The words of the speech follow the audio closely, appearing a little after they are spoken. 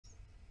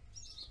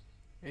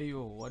Hey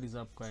yo, what is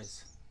up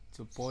guys? It's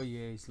your boy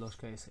here, it's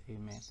J.E SP,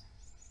 man.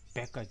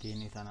 Back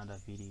again with another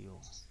video.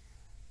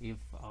 If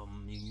you're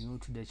new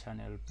to the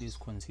channel, please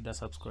consider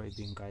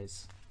subscribing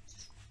guys.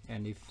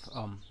 And if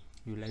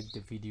you like the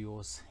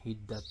videos,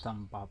 hit that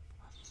thumb up.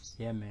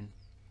 Yeah man.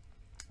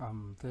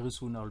 Very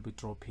soon I'll be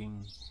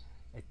dropping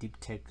a deep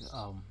tech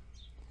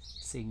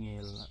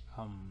single.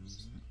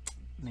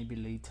 Maybe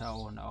later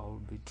on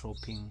I'll be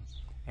dropping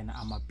an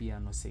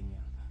Amapiano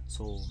single.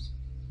 So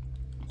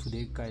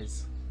today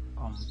guys,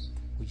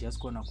 we're just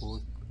gonna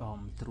go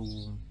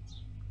through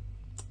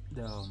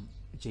the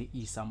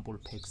J.E Sample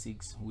Pack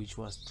 6, which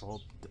was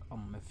dropped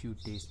a few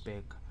days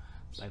back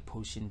by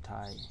Potion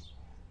Thai,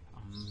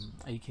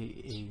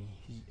 aka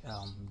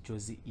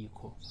J.E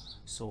Eco.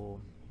 So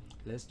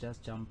let's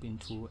just jump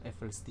into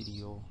FL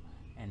Studio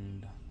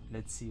and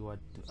let's see what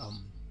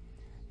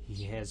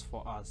he has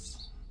for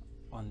us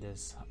on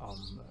this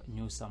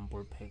new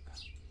sample pack.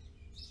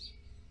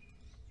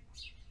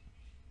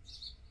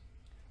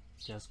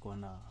 Just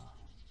gonna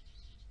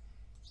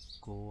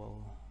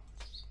go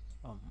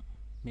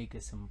make a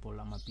simple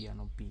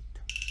Amapiano beat.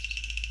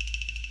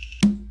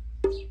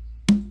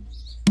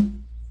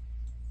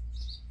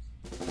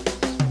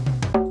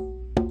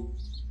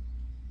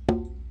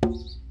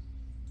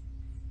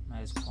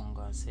 Nice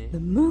congas, eh? The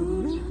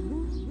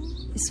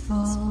moon is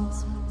full.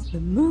 The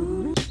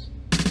moon.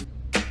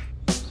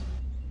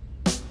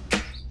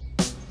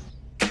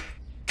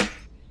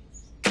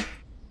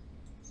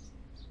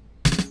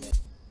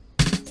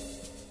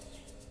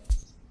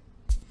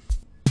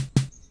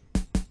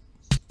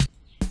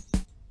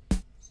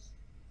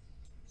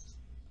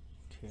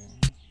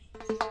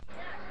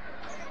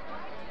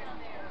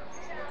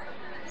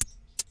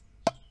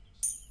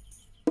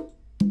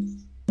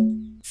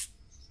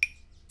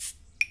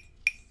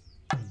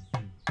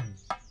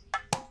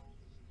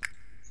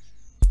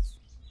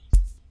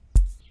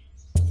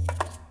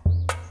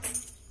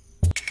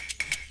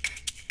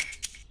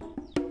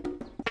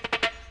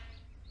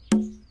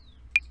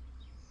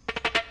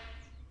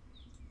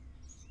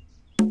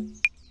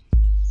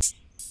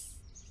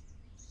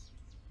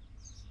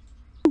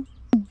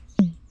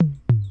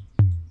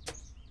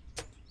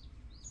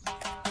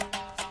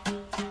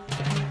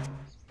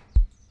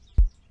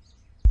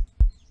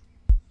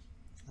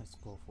 Let's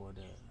go for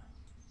the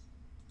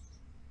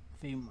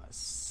famous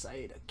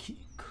side kick.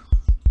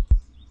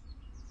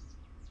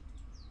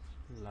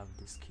 Love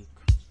this kick.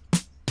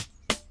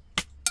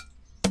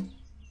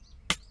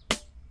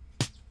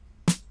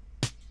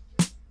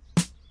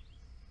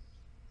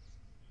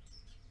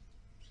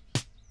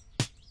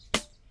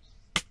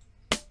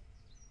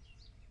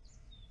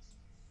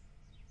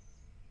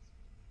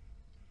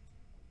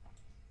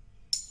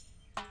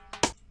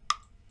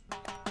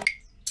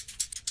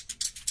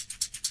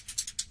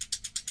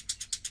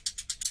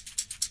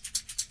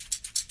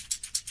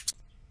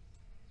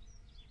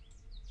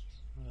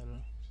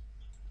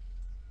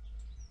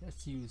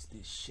 Let's use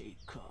this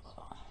shaker,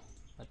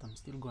 but I'm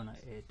still gonna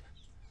add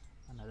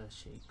another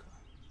shaker.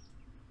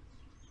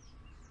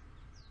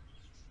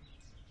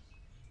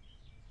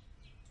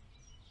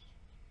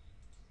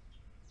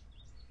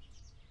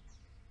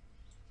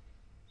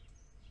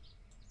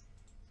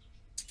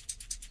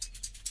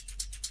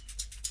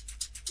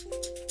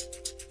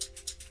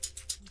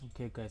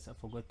 Okay guys, I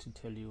forgot to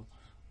tell you,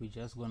 we're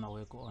just gonna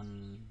work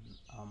on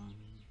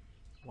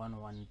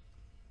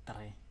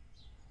 113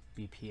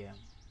 BPM.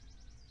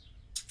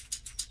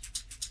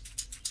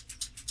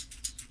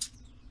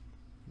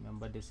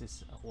 Remember, this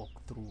is a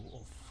walkthrough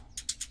of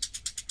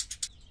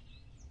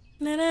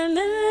I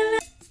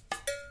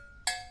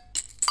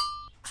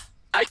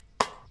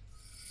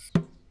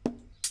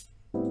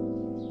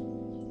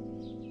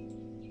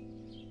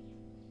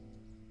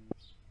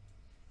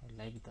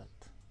like that.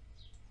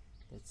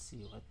 Let's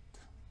see what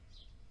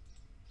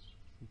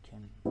we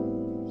can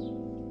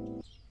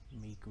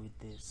make with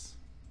this.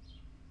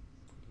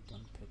 Put it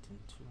on pattern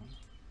 2.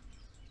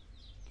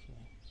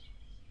 Okay.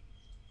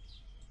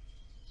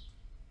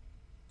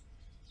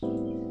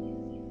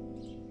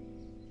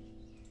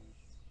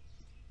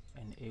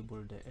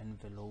 Enable the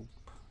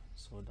envelope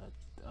so that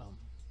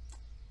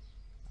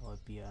our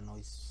piano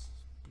is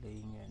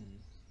playing and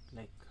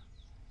like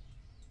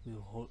we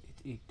hold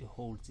it, it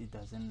holds, it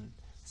doesn't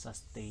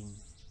sustain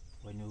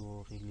when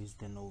you release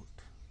the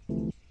note.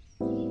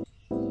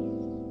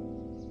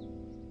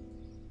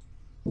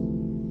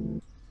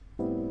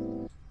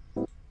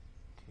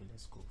 Okay,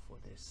 let's go for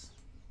this.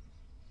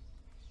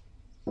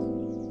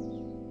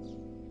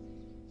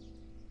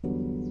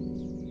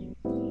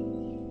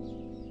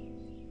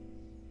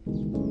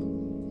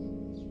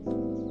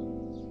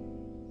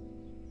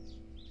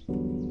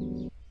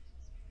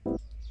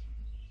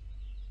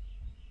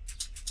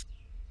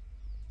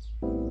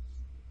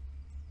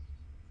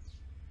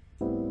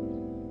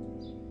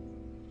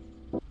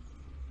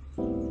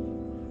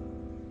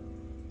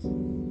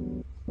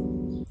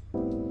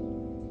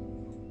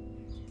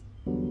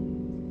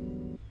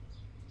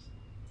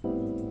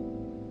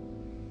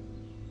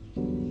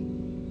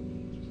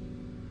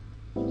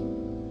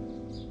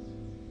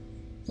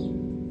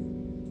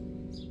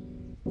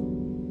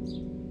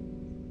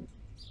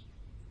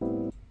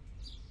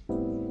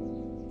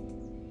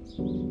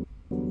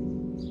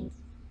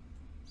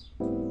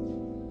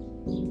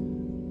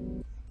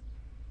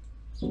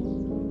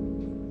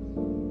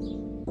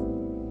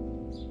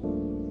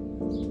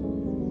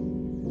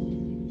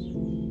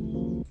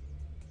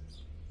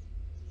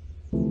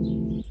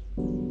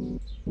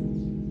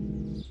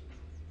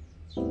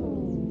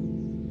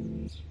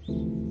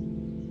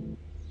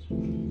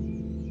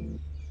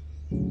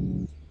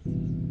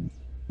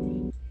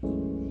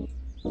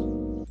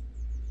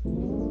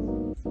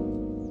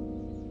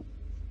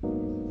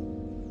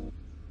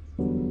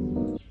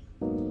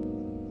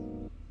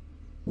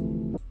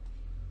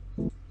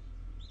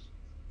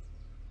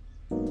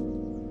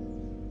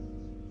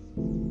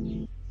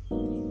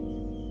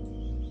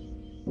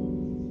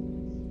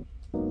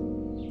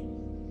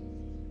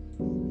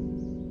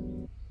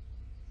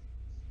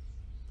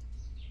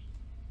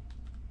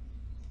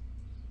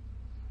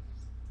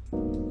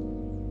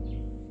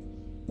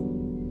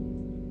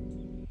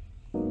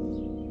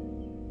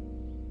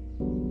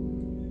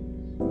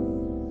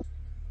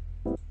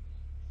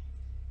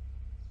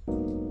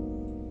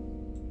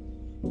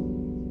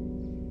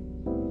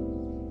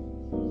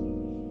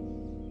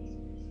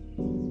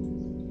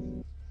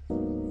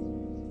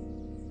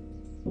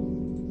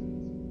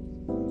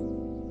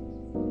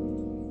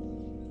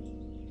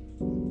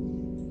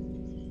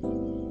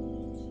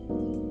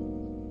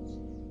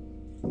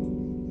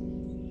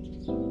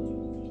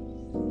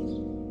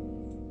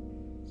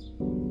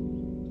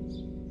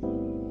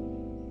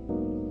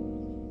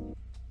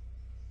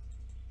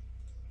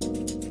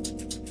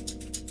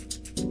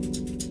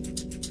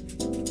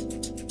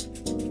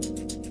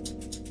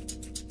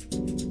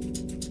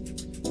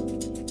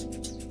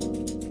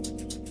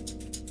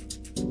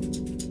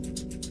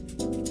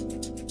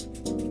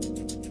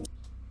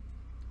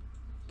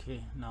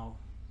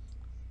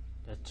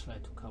 try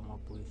to come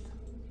up with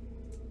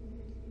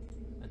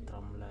a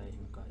drum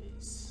line,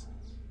 guys.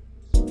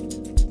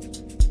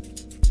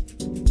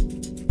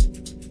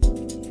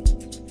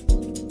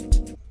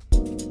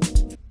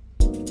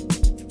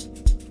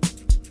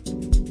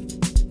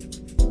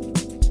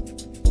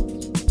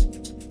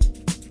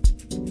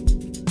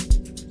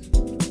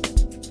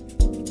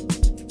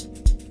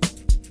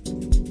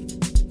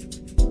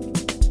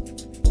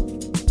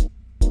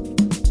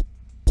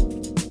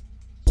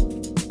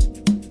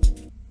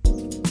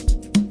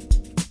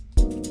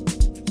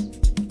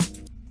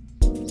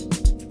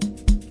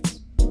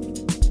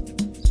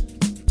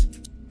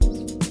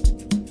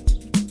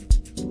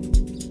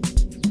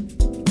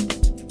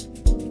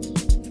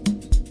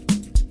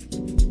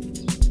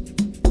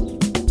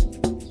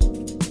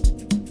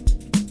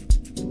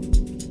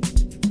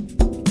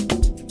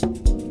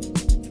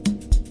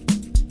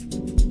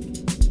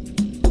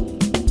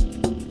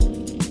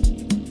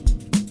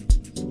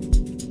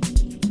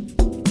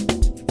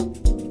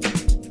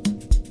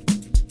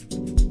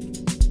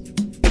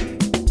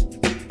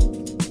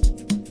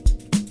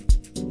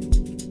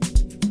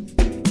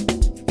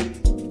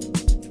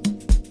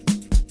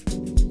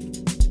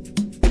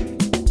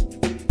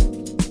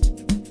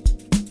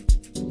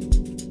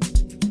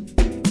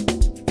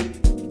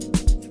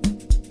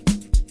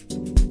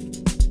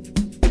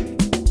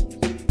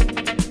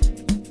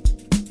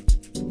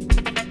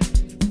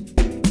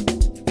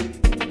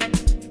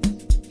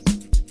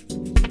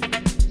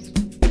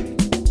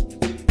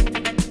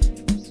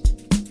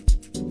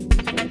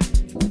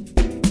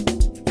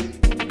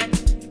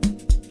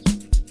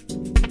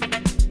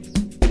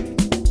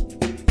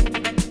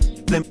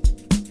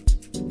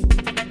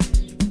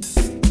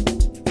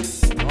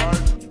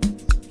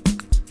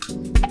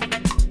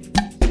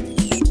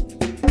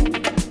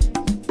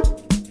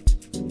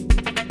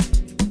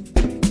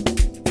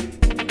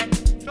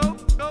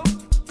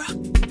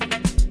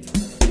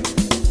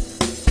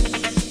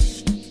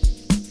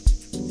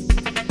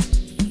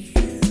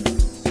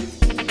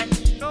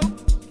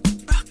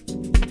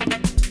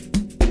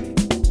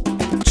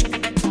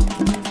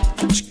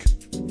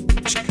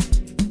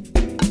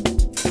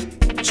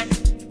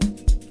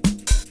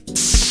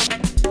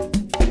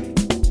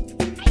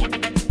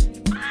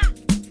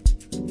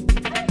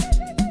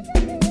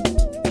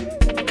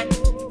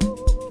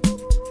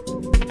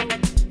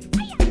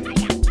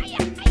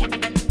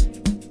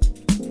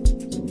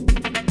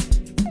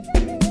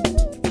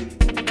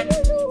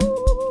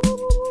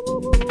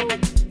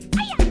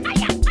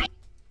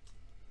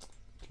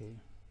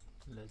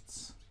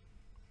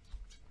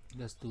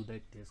 Let's do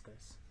like this,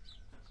 guys.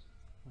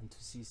 Want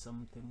to see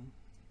something?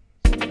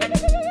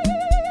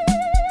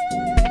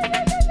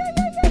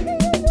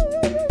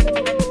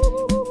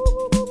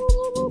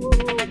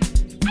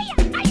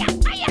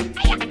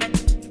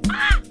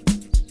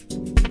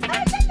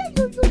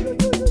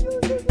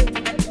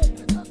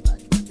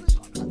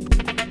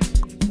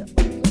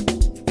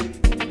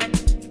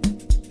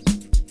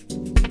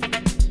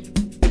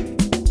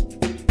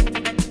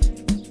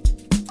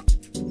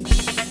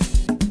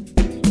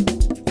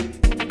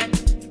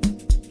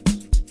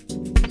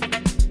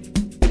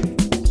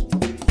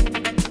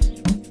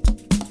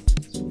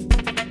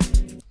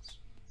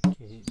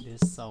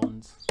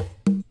 Sounds,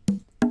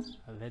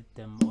 I read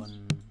them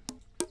on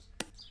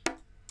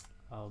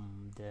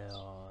the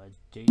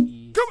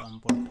J.E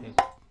Sample Pack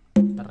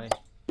 3.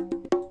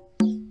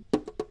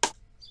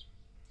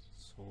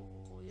 So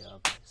yeah,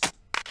 guys,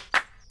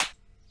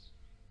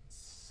 it's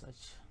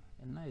such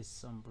a nice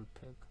sample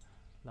pack.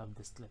 Love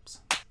the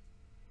clips.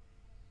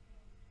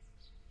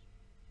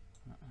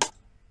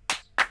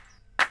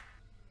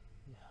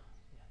 Yeah,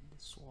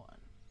 this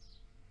one.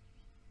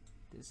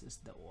 This is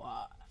the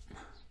one.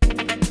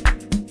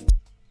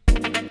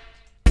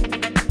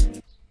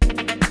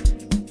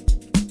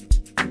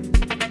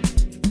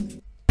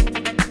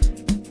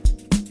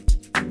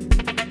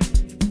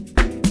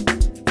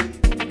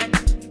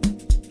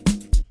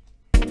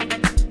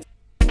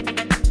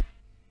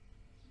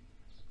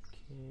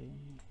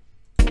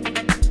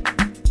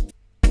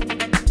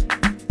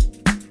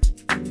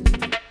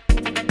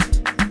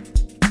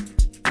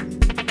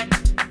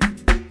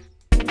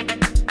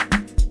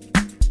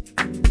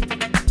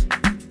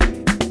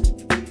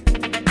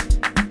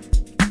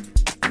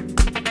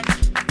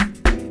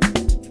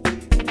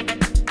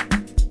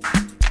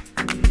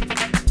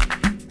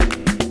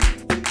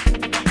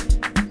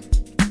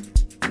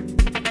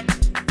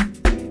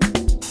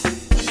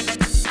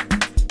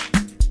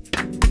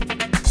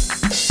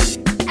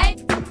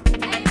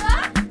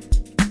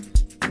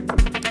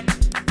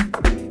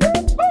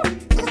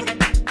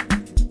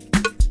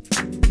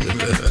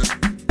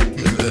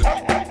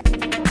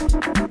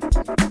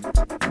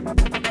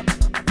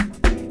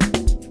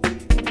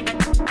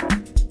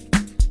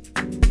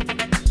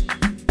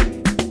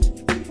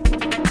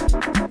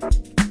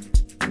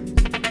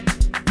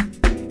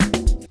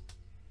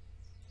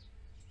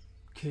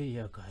 Okay,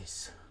 yeah,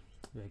 guys,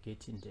 we're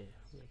getting there.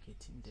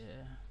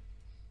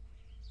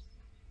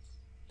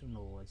 Don't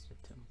know what's the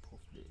tempo of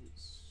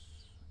this.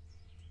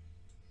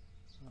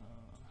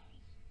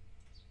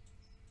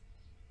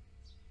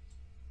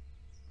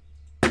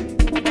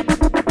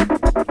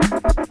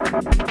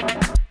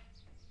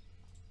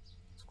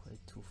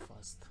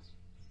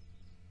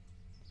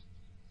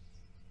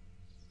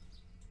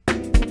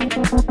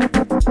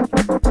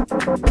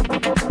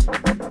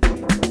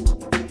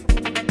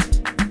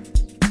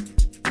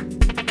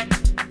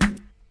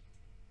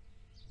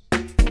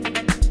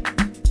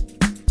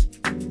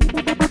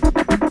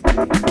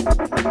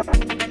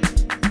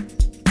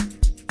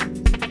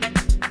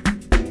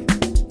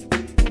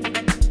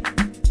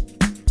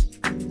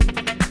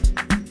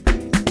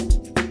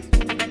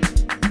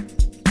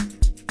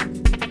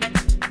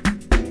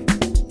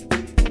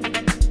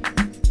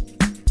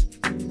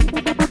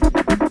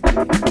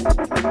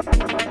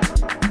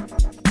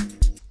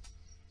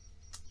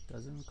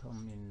 Doesn't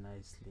come in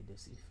nicely,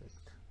 this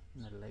effect,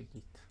 and I like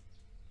it.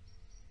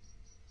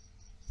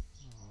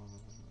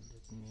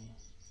 Let me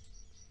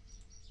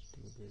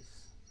do this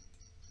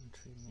and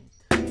trim it.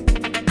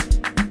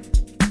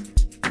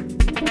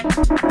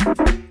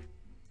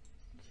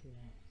 Okay,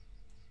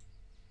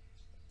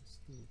 let's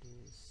do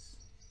this.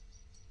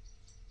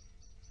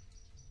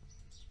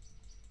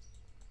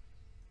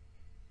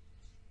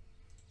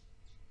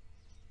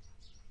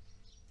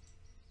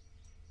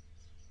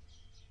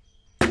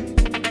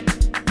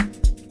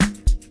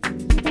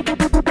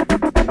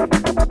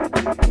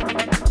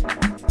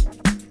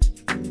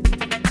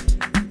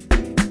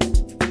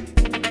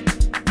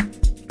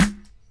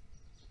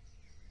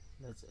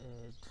 Let's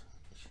add,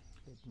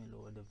 let me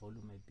lower the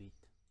volume a bit.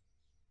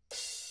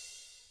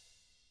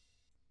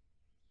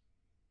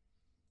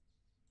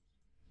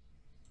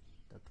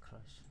 That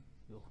crash,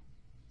 yo,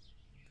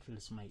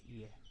 fills my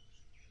ear.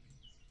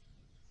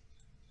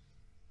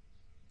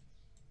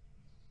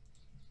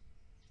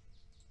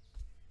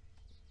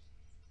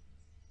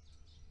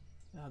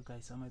 Yeah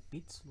guys, I'm a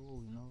bit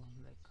slow, you know,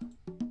 like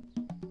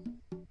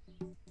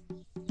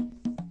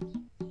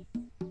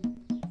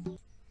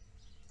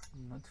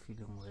I'm not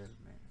feeling well,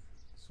 man.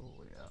 So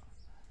yeah,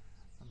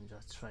 I'm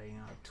just trying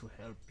out to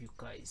help you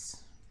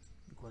guys,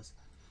 because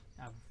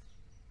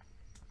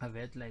I've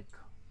had like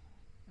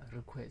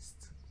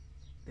requests.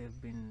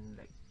 They've been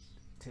like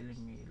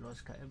telling me,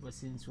 Loshka, ever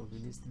since you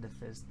released the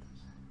first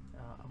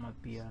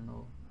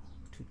Amapiano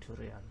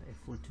tutorial, a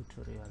full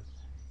tutorial,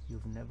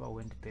 you've never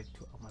went back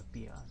to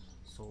Amapiano.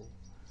 So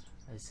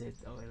I said,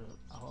 oh, well,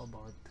 how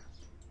about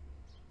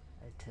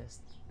I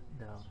test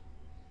the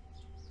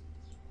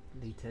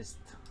latest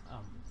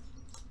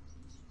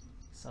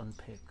sound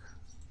pack.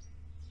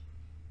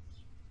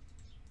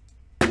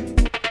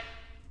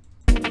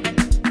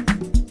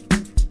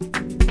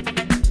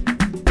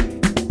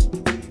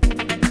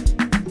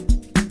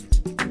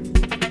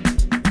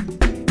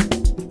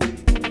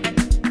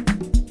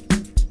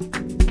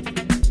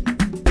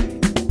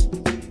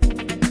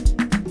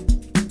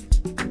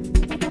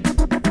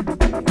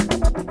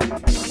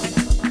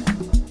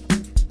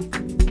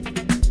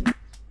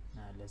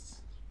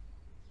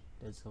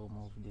 Let's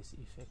remove this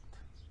effect.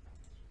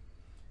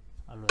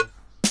 Alors.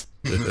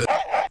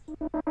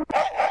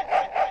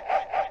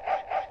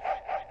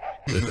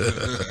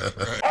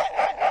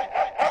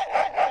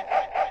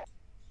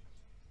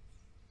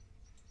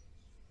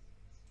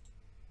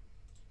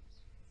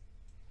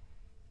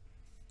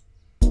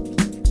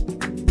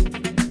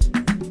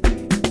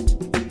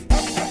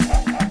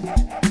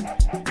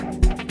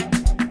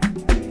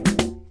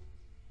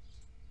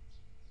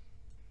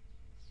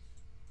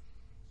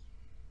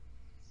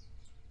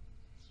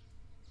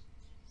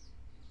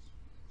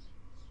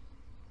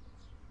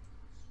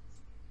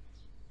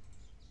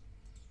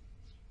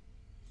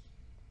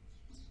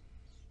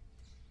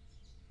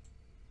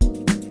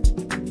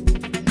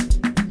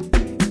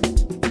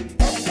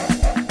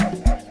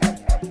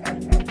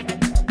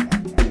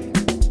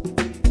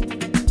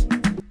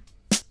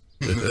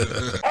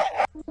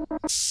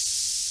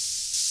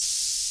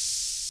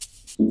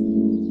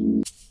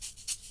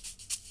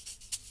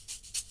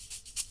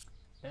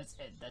 Let's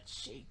add that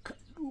shake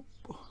loop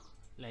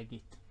like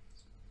it.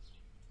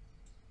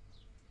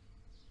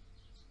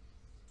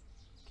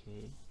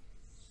 Okay.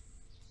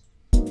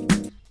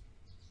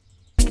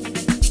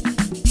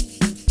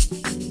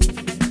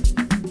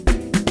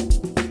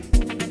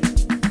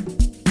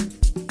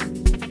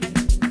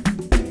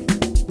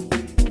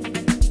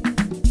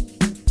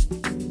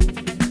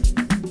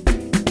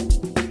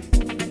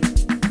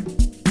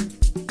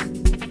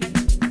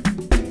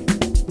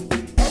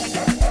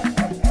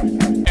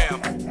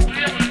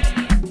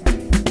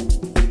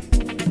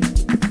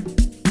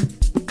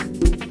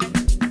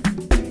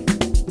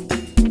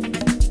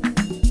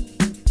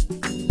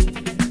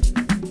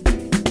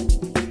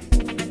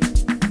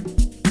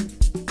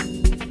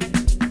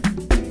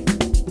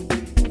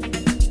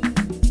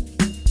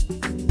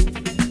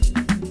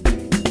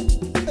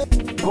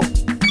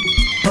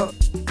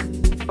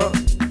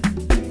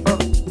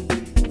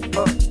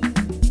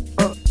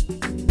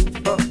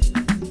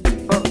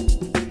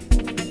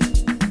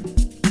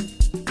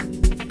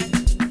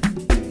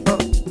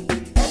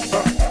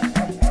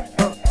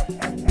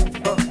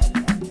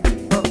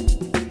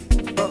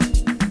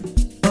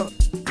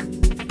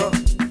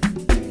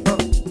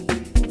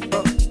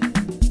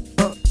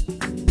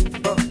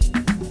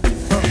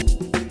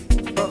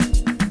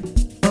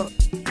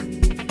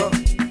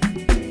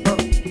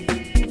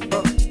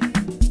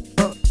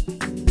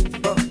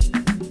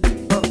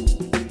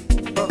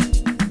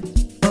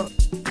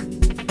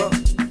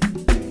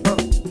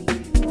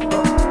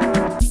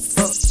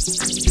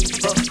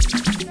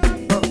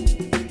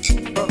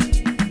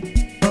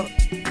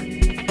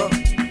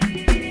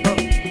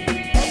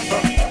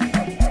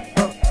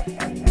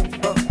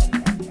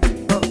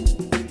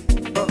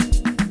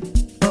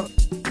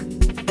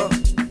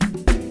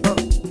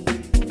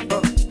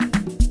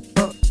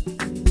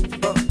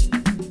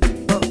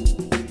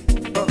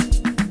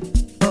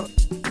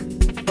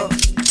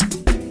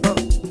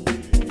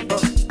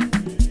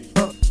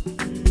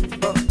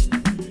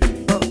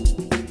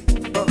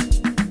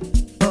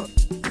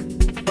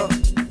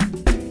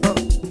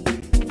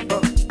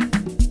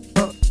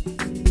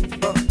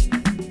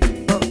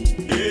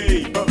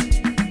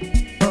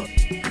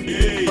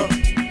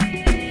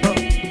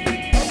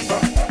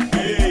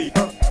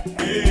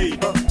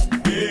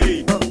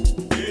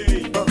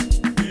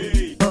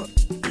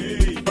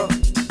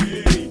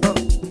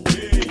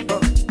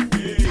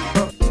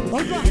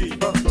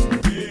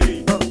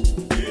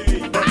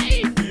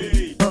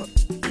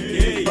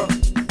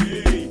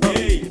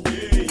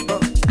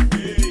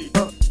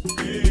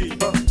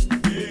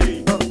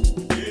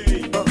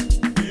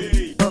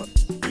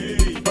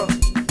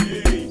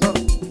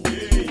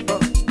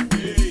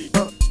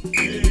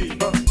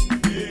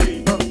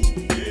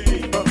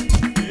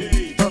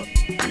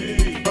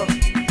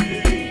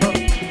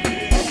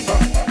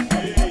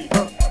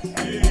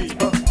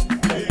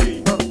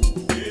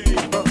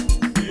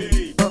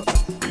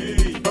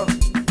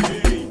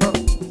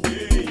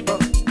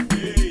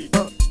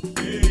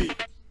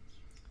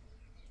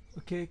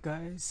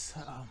 guys,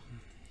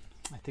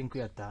 I think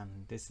we are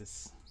done. This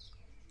is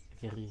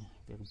a very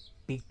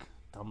big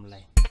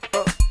timeline.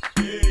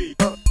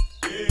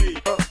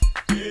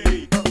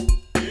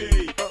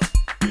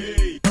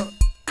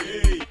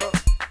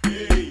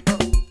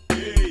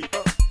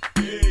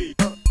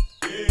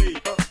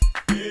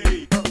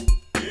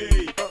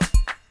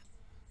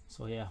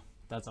 So yeah,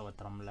 that's our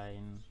drum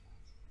line.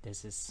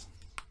 This is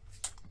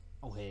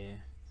where we're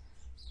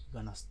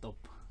gonna stop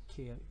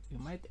here. You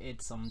might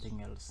add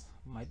something else,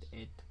 you might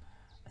add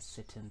a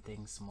certain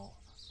things more,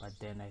 but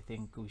then I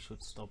think we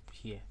should stop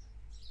here.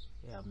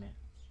 Yeah man,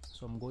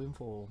 so I'm going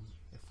for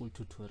a full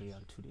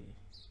tutorial today.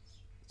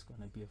 It's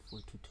gonna be a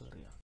full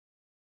tutorial.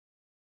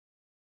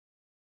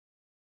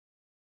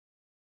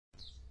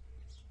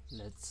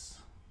 Let's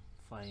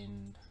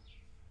find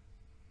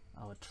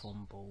our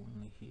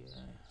trombone here.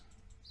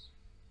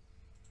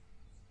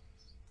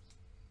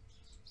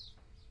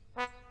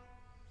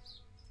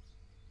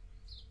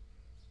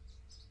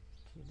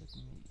 Okay, let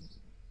me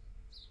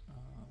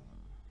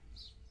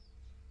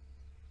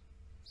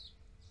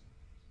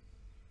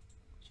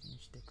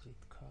change the grid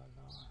color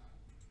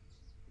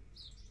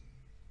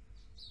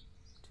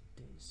to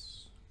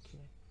this.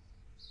 Okay,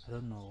 I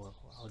don't know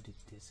how did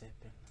this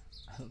happen.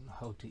 I don't know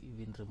how to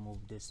even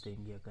remove this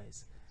thing here,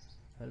 guys.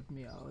 Help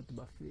me out,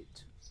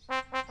 Buffett.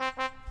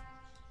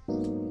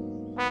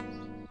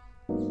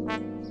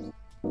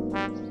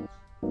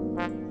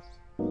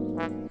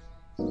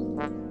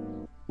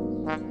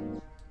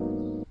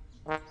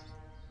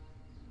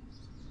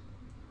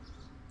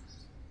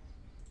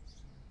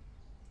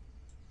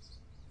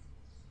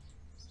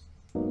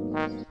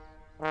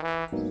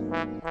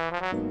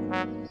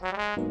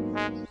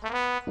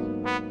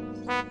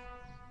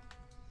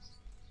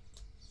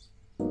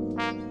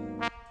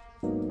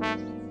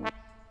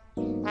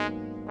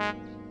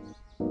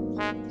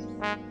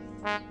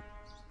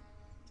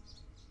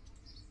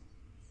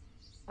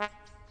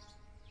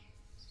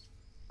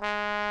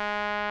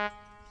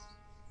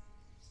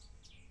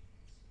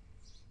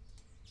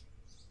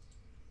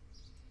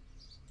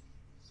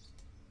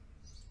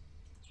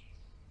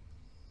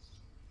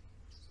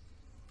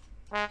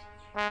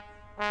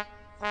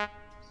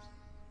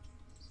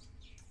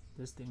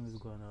 This thing is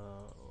gonna,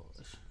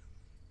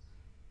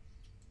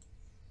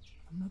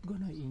 I'm not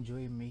gonna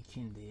enjoy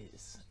making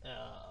this.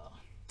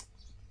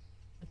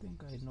 I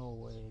think I know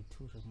where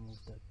to remove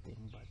that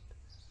thing, but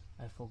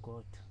I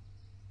forgot.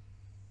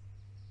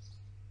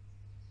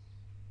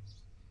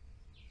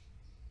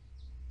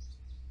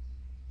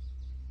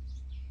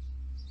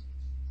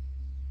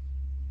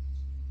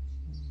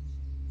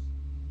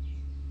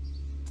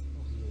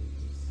 Oh yeah, it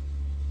is.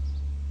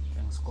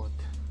 Thanks God.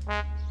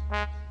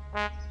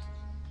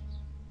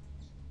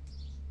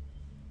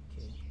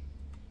 Okay,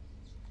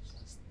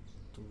 just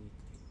do it,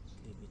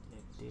 leave it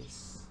like this.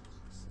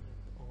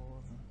 Select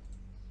all,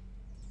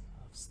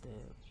 half step.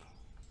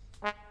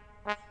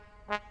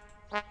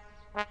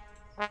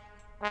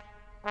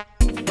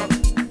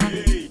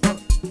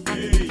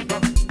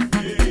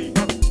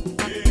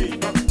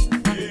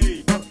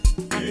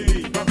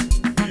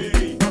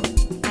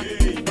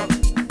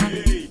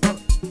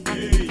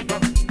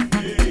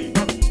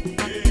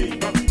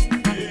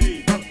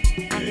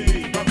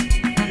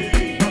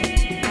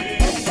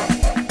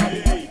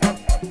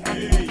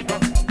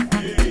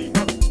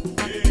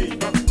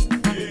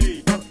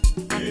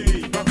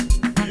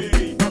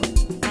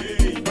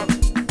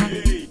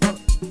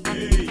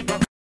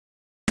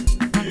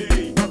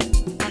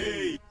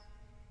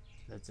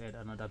 Let's add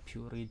another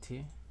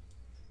purity.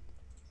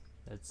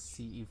 Let's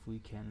see if we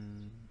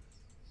can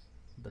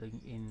bring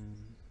in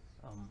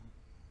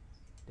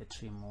the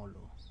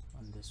tremolo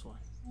on this one.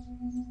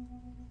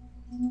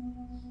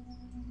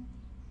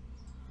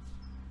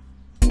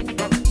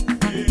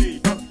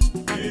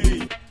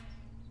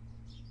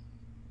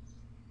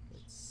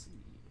 Let's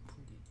see,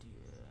 put it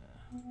here.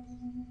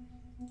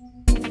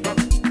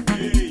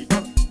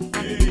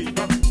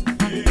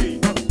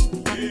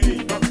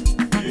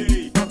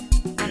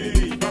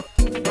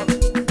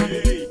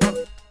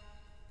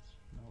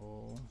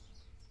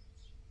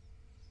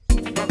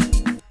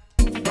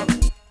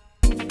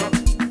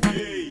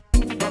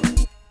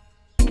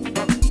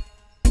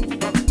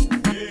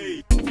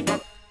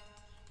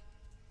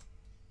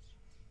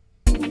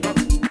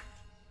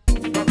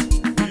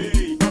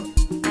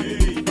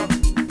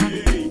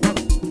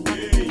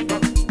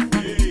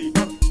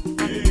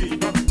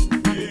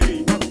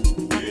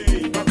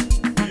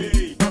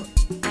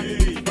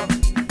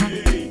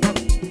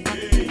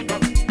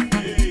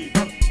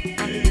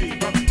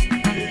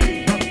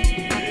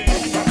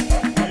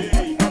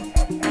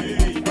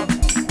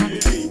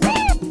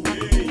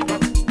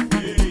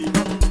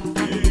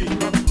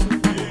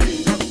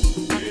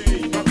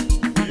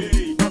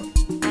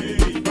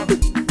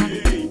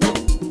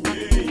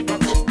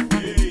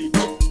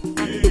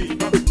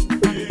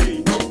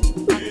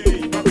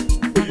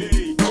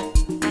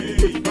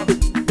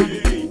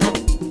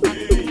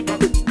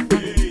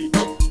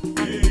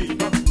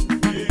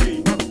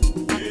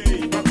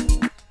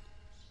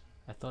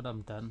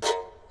 I'm done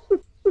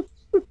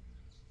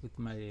with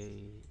my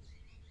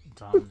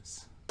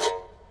drums,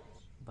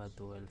 but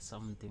well,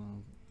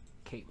 something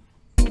came.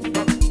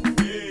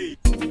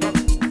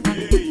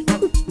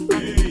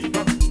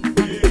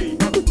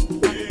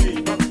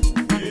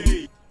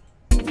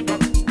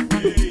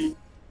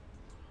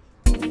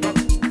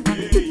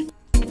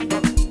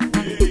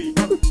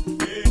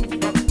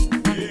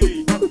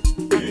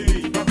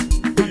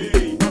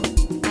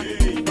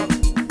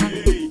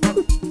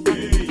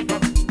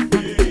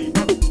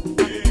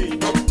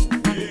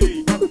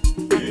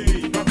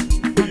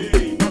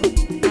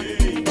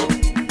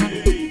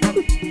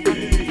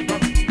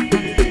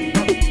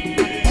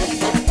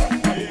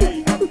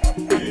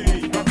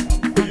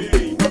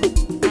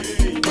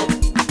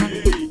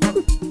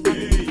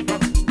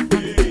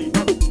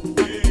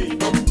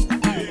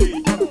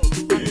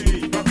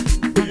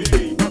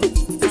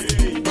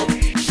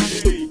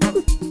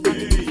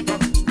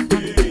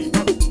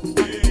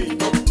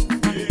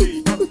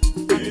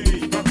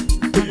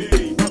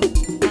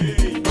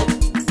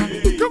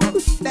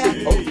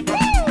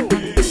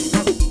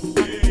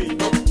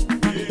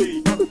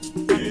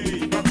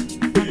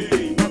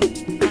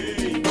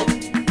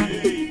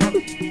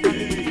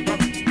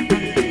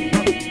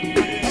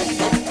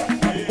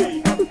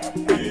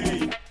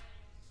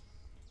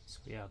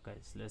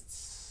 Guys,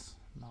 let's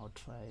now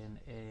try and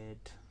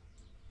add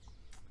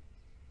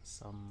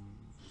some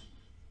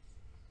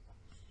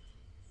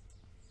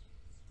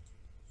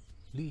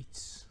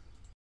leads.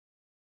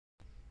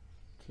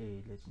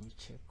 Okay, let me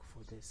check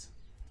for this.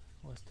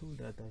 I was told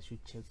that I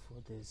should check for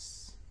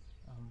this.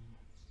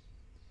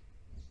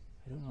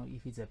 I don't know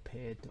if it's a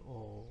pad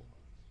or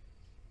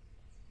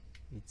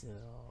it's a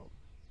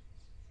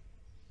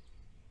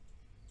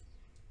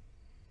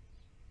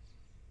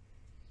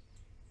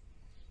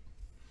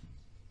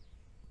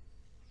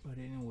but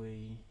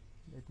anyway,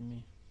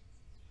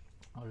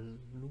 I'll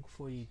look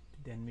for it,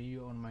 then maybe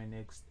on my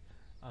next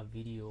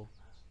video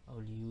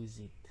I'll use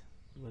it,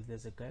 because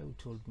there's a guy who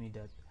told me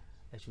that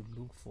I should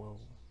look for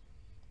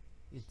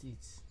it.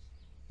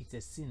 It's a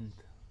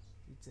synth,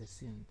 it's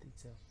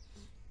a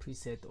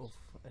preset of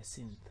a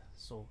synth.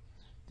 So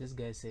this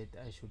guy said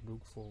I should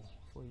look for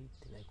it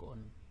like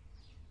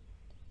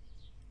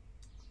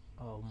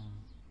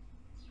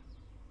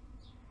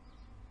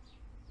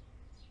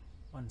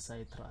on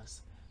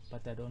Citrus,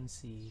 but I don't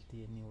see it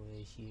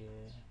anywhere here.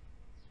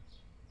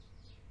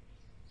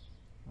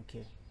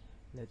 Okay,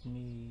 let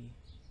me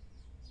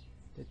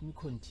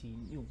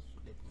continue.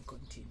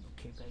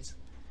 Okay guys,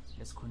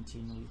 let's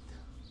continue with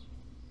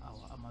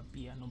our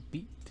Amapiano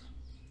beat.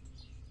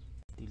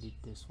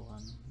 Delete this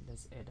one.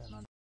 Let's add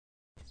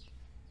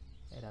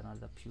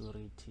another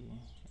purity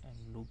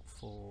and look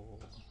for,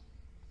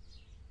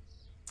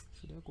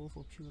 should I go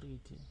for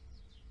purity?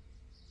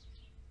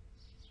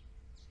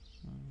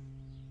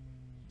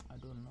 I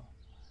don't know.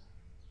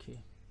 Okay,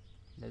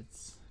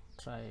 let's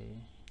try.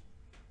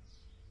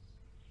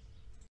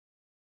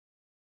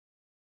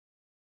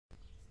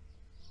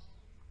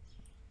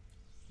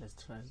 Let's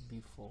try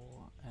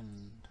before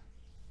and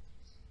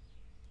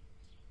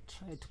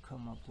try to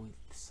come up with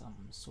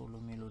some solo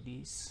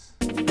melodies.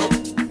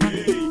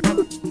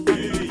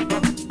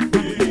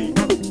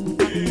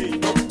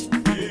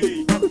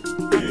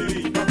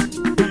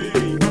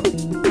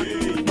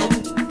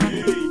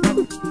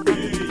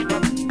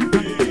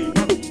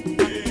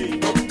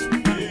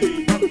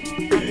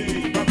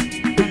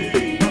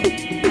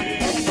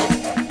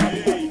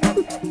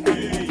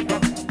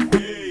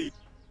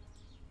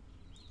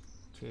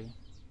 Okay,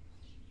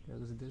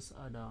 there's this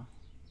other,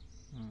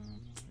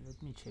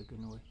 let me check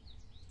anyway.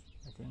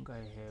 I think I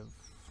have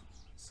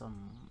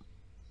some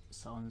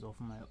sounds of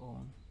my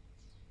own.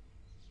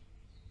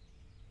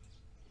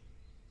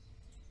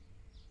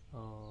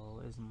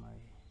 Where's my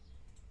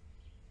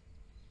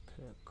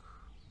pack?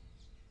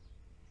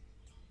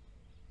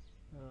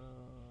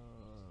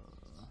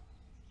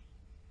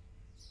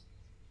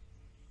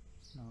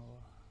 No,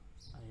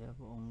 I have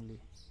only.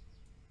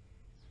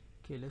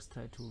 Okay, let's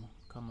try to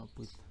come up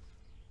with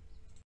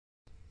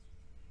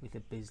a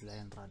bass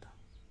line rather.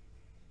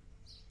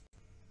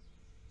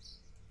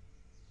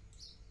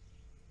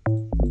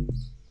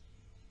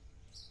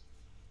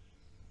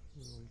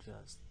 We will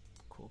just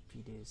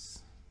copy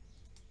this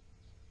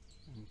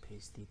and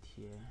paste it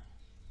here.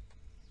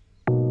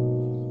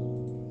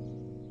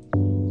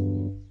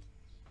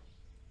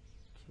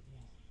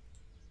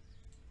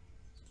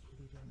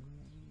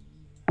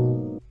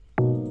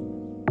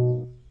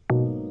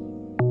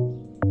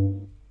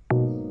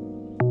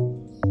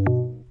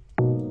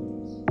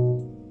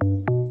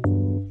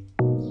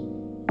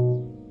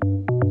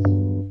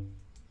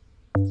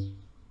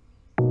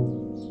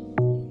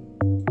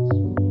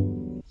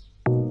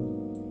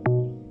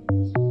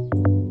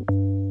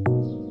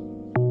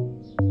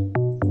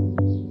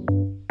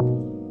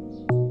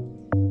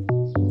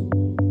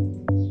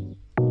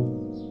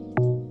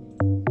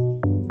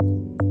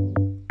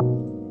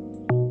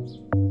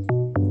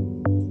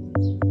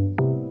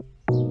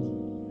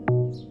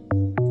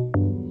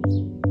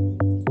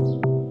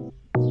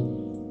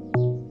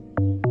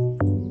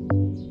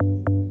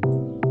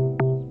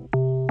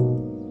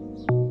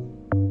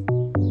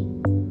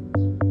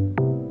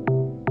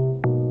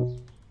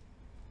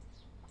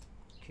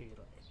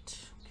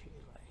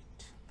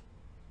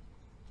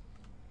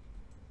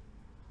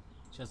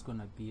 just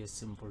gonna be a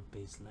simple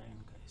bass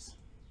line, guys.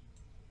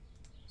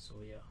 So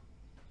yeah.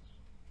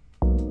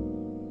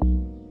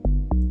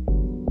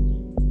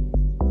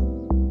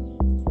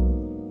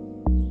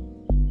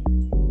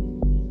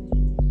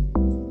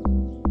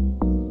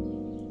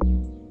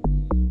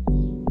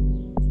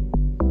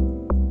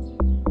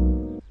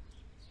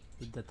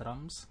 With the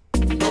drums.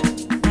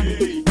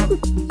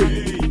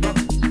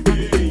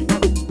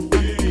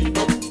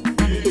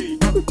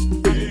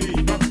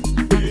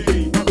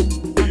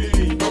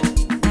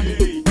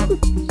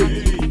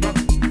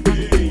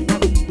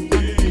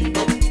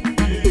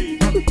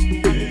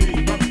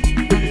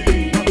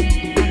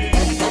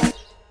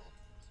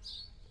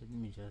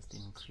 Just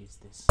increase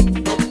this.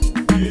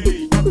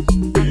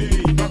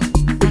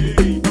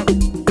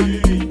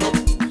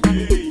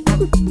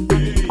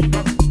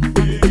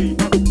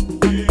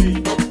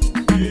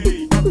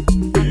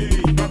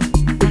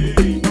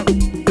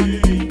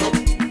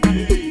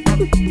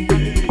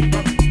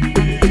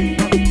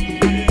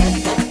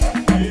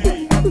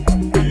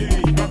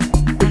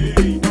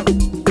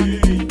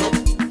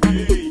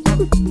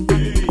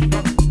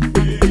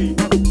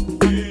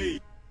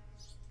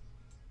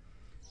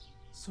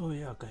 So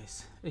yeah,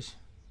 guys,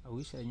 I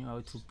wish I knew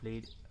how to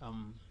play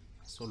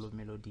solo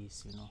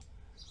melodies. You know,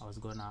 I was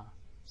gonna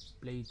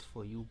play it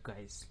for you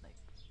guys, like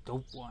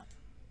dope one,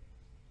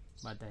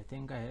 but I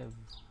think I have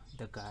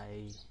the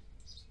guy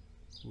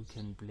who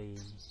can play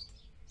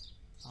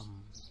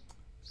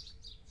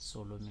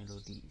solo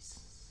melodies.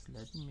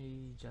 Let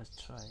me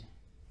just try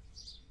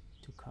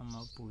to come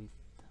up with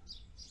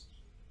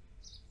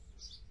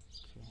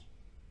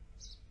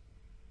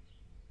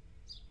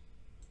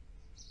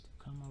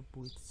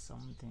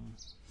something.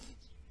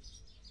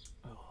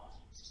 Oh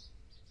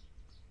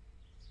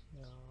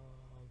yeah,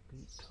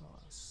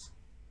 guitars,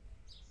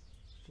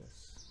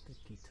 just the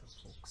guitar,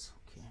 folks.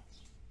 Okay,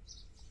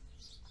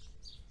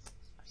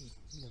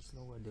 let's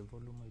lower the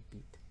volume a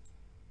bit.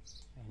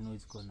 I know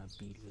it's gonna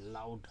be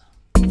loud.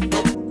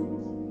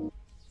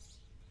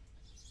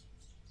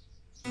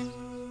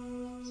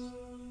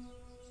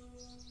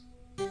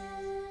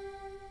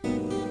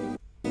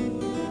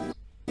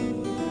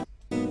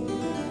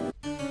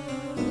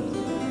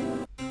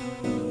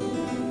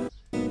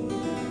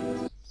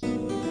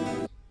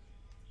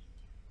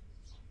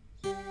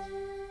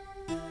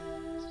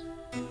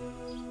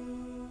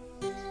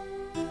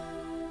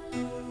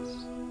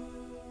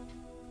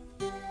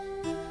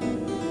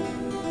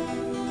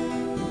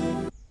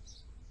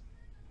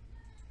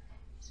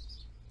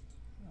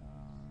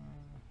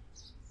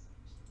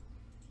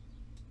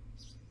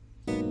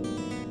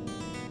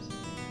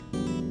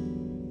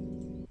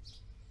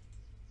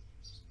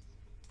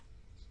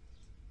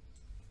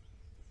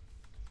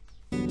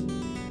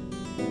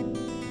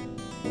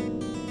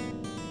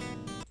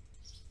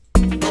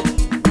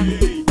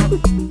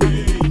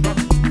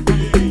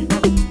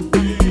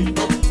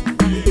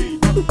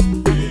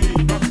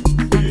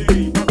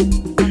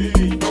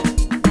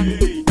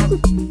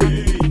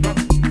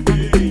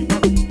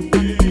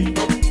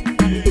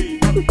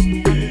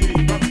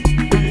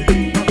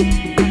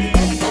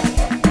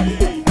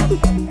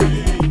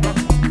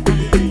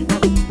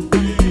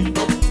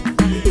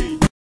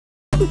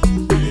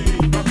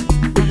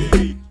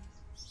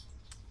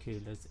 Okay,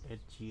 let's add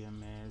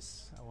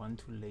GMS. I want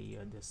to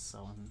layer the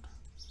sound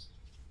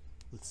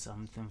with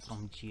something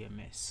from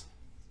GMS.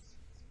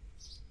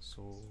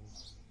 So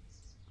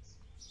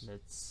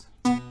let's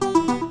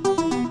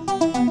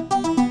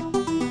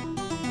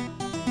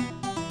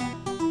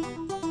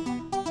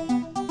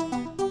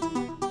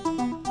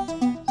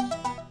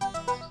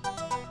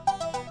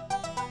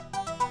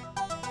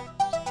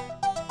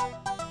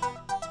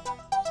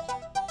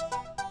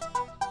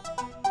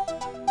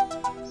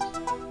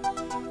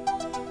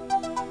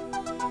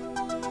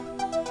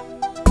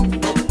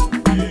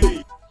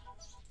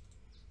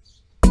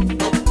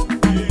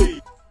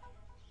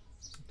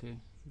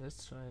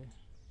try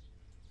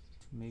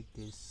to make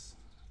this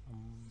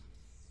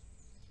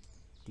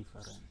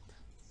different.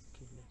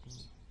 Okay, let me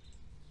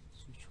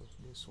switch off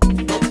this one.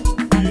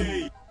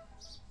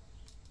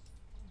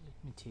 Let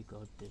me take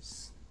out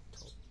this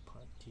top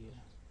part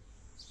here.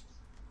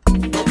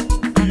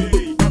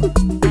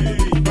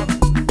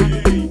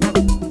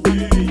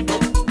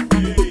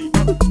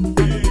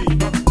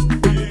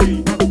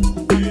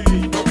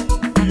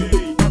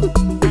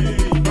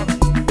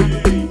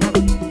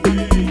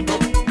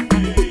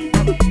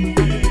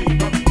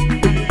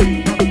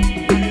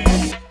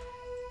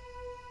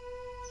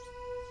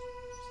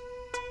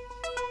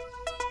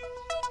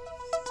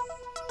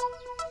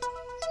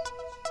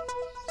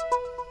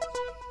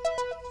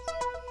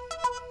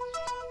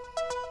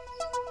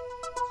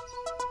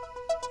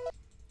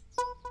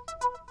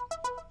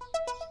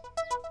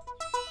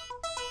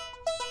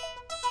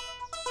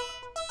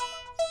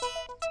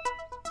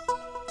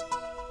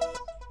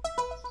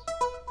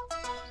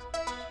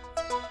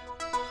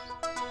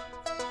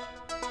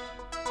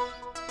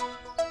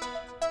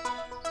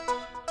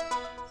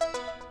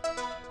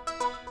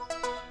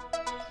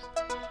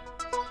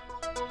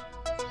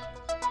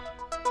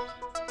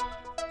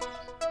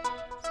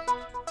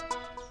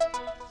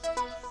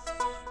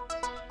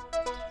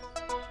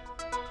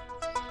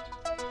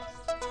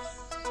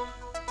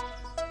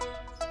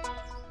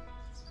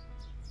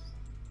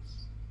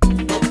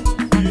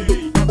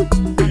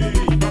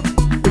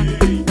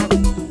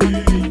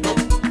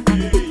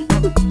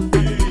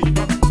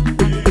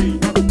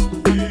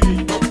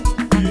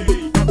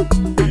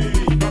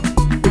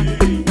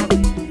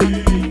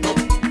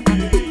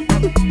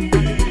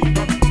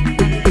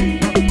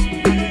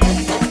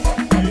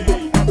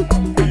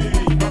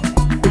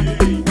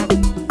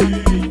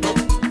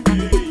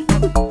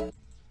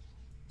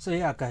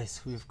 yeah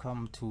guys, we've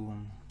come to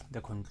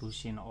the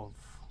conclusion of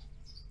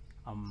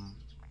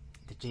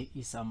the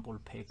J.E Sample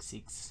Pack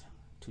 6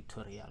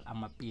 tutorial,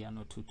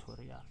 Amapiano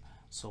tutorial.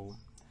 So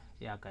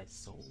yeah guys,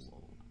 so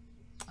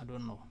I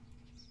don't know,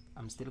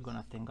 I'm still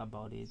gonna think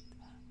about it,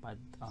 but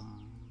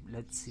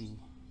let's see,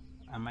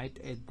 I might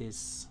add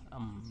this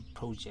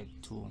project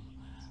to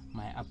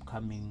my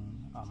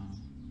upcoming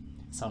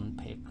sound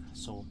pack.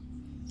 So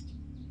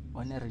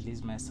when I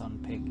release my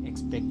sound pack,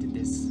 expect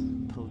this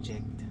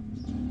project,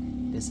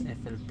 this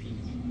FLP,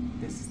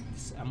 this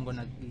I'm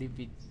gonna leave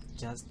it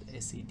just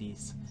as it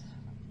is.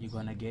 You're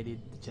gonna get it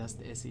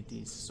just as it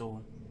is,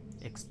 so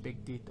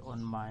expect it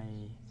on my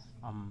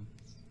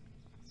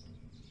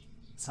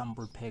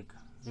sample pack.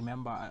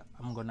 Remember,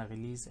 I'm gonna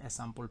release a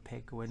sample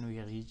pack when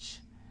we reach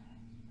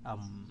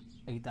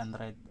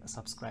 800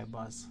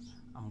 subscribers.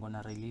 I'm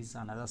gonna release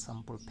another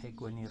sample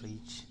pack when we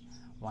reach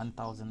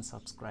 1000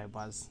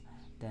 subscribers.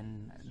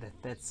 Then the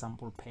third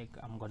sample pack,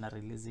 I'm gonna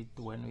release it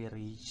when we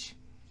reach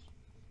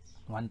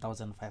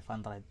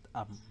 1500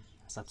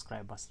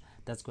 subscribers.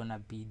 That's gonna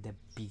be the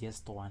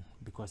biggest one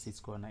because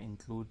it's gonna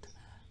include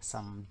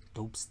some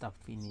dope stuff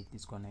in it.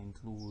 It's gonna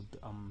include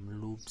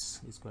loops,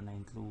 it's gonna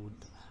include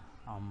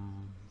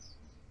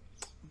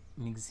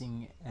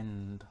mixing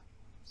and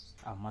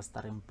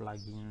mastering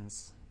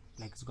plugins.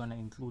 Like, it's gonna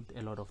include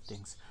a lot of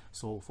things.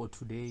 So for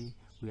today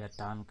we are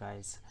done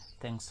guys.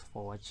 Thanks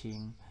for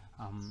watching.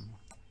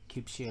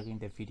 Keep sharing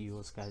the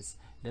videos guys.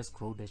 Let's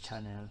grow the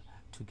channel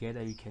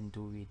together. We can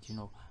do it, you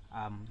know.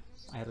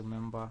 I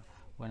remember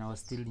when I was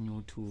still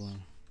new to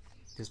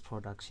this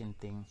production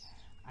thing,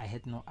 I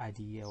had no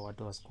idea what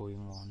was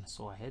going on,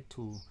 so I had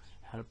to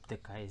help the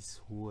guys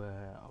who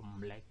were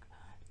like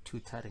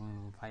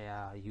tutoring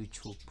via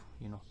YouTube,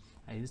 you know.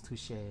 I used to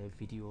share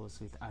videos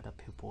with other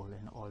people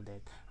and all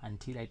that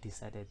until I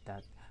decided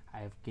that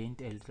I've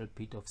gained a little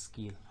bit of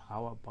skill.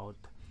 How about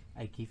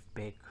I give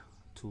back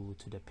to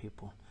the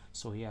people?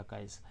 So yeah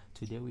guys,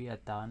 today we are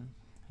done.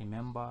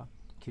 Remember,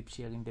 keep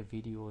sharing the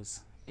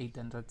videos.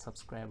 800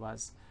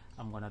 subscribers,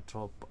 I'm gonna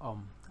drop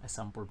a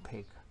sample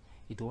pack.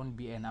 It won't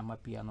be an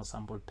Amapiano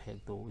sample pack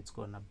though, it's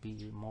gonna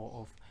be more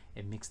of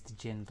a mixed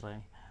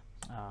genre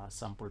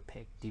sample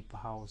pack. Deep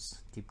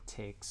house, deep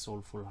tech,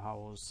 soulful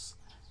house,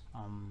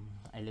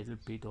 a little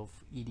bit of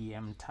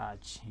EDM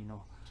touch, you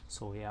know.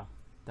 So yeah,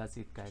 that's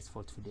it guys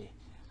for today.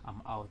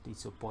 I'm out.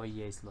 It's your boy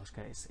J.E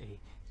SP.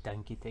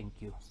 Thank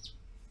you.